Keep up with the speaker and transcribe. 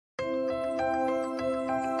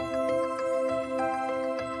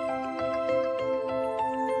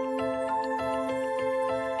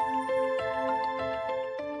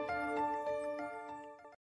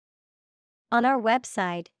On our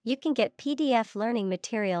website, you can get PDF learning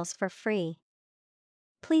materials for free.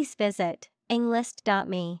 Please visit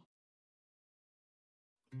englist.me.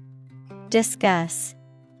 Discuss.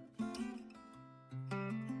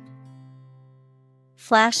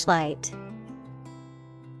 Flashlight.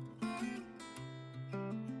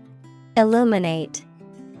 Illuminate.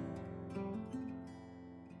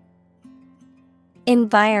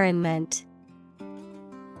 Environment.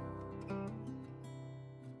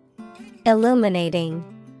 Illuminating.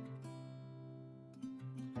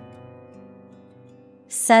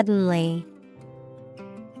 Suddenly.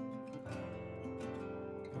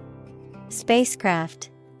 Spacecraft.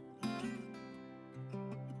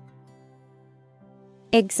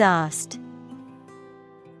 Exhaust.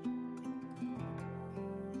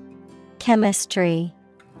 Chemistry.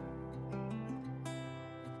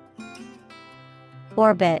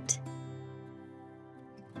 Orbit.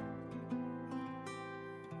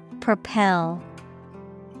 Propel.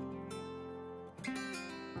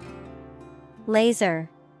 Laser.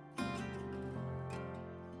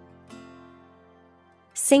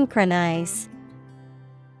 Synchronize.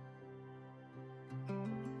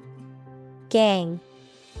 Gang.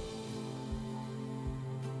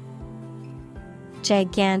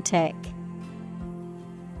 Gigantic.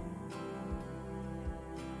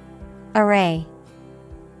 Array.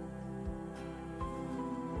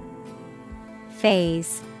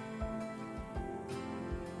 Phase.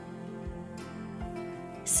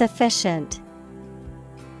 Sufficient.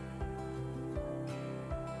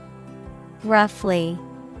 Roughly.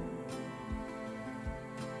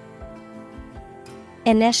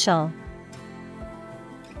 Initial.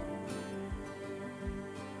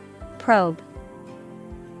 Probe.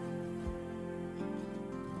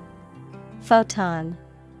 Photon.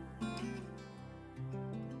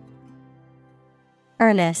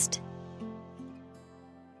 Earnest.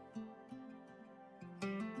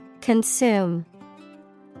 Consume.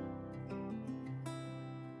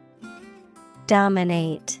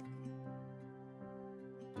 Dominate.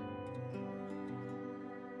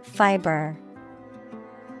 Fiber.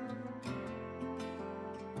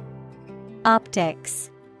 Optics.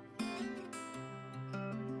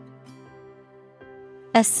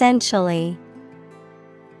 Essentially.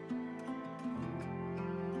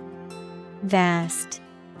 Vast.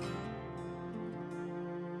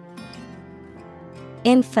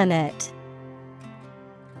 Infinite.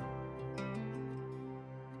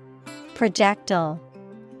 Projectile.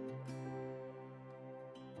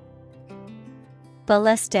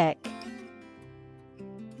 Ballistic.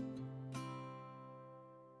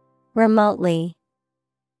 Remotely.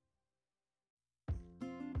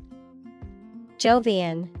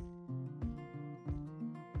 Jovian.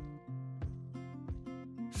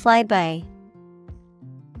 Flyby.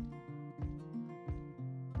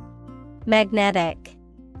 Magnetic.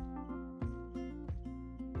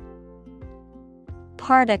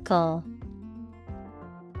 Particle.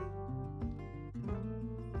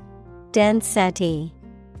 Density.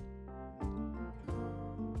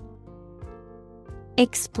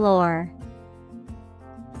 Explore.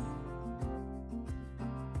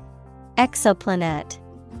 Exoplanet.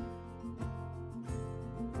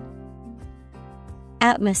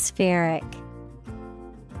 Atmospheric.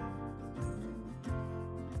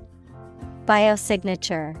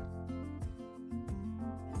 Biosignature.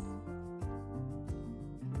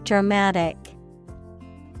 Dramatic.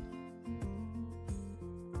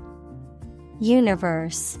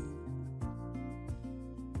 Universe.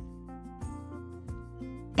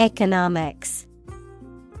 Economics.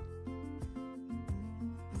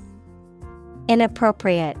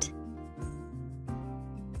 Inappropriate.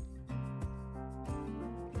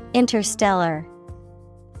 Interstellar.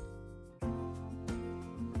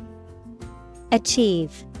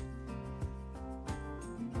 Achieve.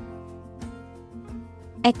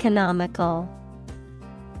 Economical.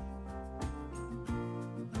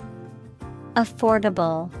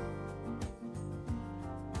 Affordable.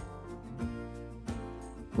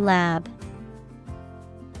 Lab.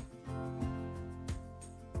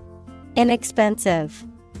 Inexpensive.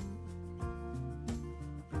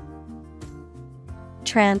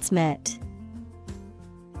 Transmit.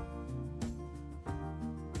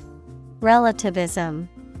 Relativism.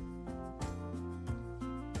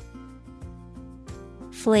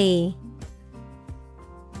 Flee.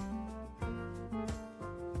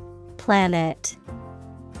 Planet.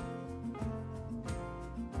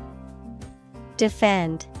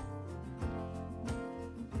 Defend.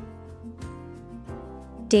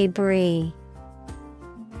 Debris.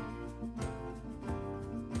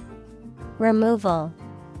 Removal.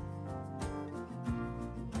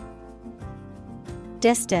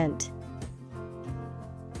 Distant.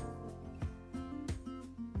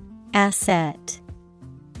 Asset.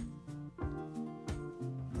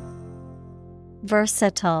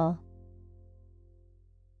 Versatile.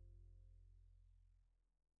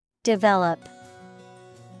 Develop.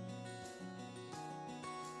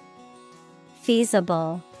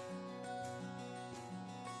 Feasible.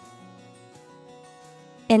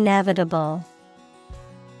 Inevitable.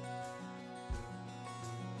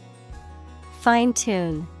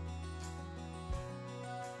 Fine-tune.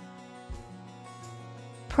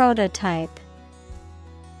 Prototype.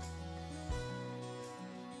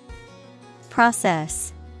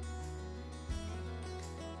 Process.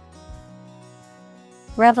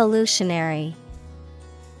 Revolutionary.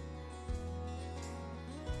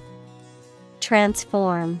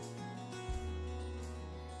 Transform.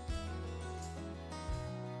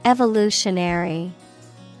 Evolutionary.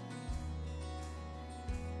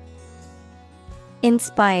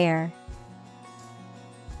 Inspire.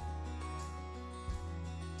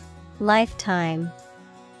 Lifetime.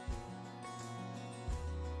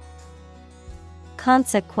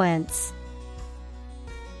 Consequence.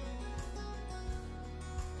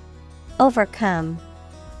 Overcome.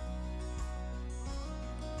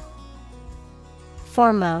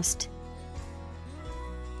 Foremost.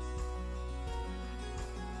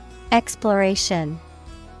 Exploration.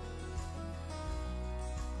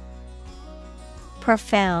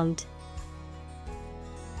 Profound.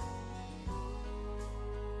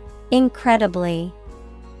 Incredibly.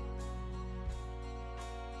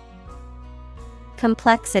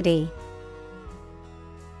 Complexity.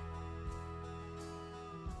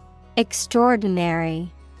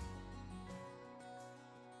 Extraordinary.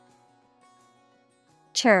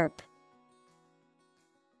 Chirp.